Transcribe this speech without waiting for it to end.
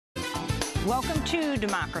Welcome to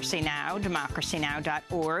Democracy Now!,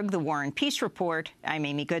 democracynow.org, the War and Peace Report. I'm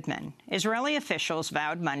Amy Goodman. Israeli officials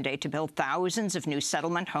vowed Monday to build thousands of new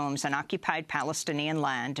settlement homes on occupied Palestinian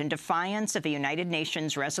land in defiance of a United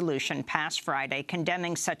Nations resolution passed Friday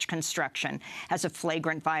condemning such construction as a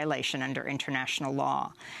flagrant violation under international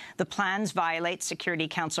law. The plans violate Security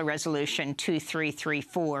Council Resolution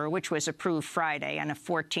 2334, which was approved Friday on a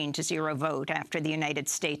 14-0 vote after the United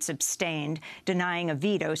States abstained, denying a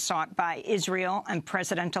veto sought by Israel and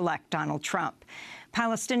President-elect Donald Trump.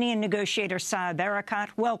 Palestinian negotiator Saeb Erekat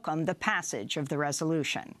welcomed the passage of the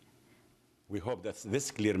resolution. We hope that this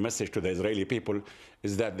clear message to the Israeli people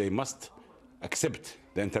is that they must accept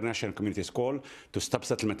the international community's call to stop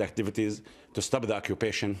settlement activities, to stop the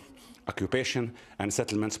occupation. Occupation and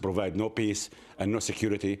settlements provide no peace and no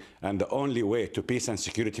security, and the only way to peace and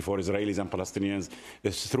security for Israelis and Palestinians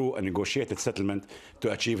is through a negotiated settlement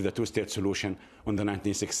to achieve the two-state solution on the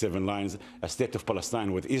 1967 lines, a state of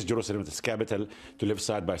Palestine with East Jerusalem as its capital to live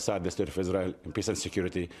side by side the state of Israel in peace and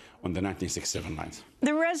security on the 1967 lines.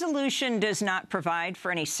 The resolution does not provide for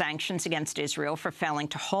any sanctions against Israel for failing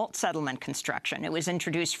to halt settlement construction. It was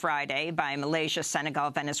introduced Friday by Malaysia, Senegal,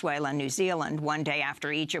 Venezuela, and New Zealand, one day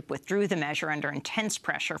after Egypt withdrew the measure under intense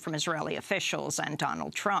pressure from Israeli officials and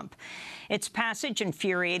Donald Trump. Its passage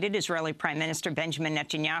infuriated Israeli Prime Minister Benjamin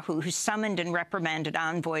Netanyahu, who summoned and reprimanded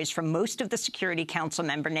envoys from most of the Security Council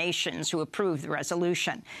member nations who approved the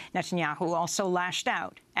resolution. Netanyahu also lashed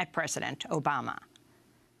out at President Obama.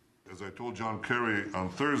 As I told John Kerry on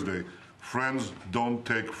Thursday, friends don't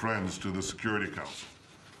take friends to the Security Council.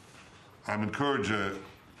 I'm encouraged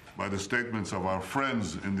by the statements of our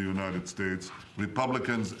friends in the United States,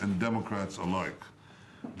 Republicans and Democrats alike.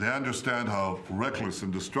 They understand how reckless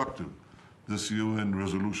and destructive this UN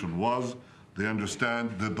resolution was. They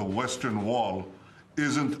understand that the Western Wall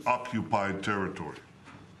isn't occupied territory.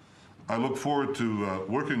 I look forward to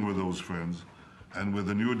working with those friends and with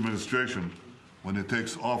the new administration when it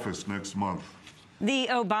takes office next month. The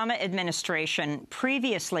Obama administration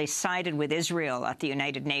previously sided with Israel at the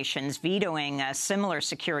United Nations, vetoing a similar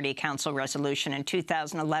Security Council resolution in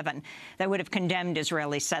 2011 that would have condemned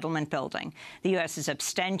Israeli settlement building. The U.S.'s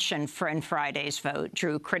abstention in Friday's vote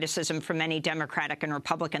drew criticism from many Democratic and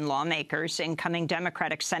Republican lawmakers. Incoming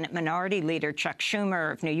Democratic Senate Minority Leader Chuck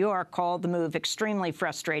Schumer of New York called the move extremely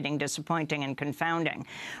frustrating, disappointing, and confounding.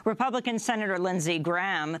 Republican Senator Lindsey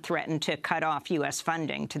Graham threatened to cut off U.S.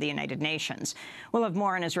 funding to the United Nations. We'll have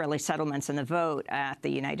more on Israeli settlements and the vote at the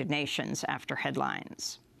United Nations after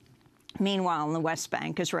headlines. Meanwhile, in the West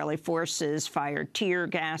Bank, Israeli forces fired tear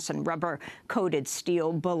gas and rubber-coated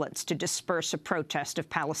steel bullets to disperse a protest of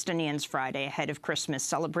Palestinians Friday ahead of Christmas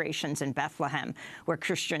celebrations in Bethlehem, where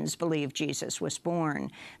Christians believe Jesus was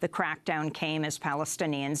born. The crackdown came as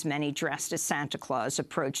Palestinians, many dressed as Santa Claus,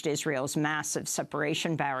 approached Israel's massive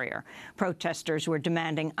separation barrier. Protesters were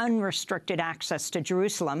demanding unrestricted access to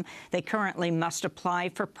Jerusalem. They currently must apply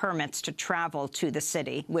for permits to travel to the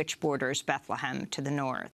city, which borders Bethlehem to the north.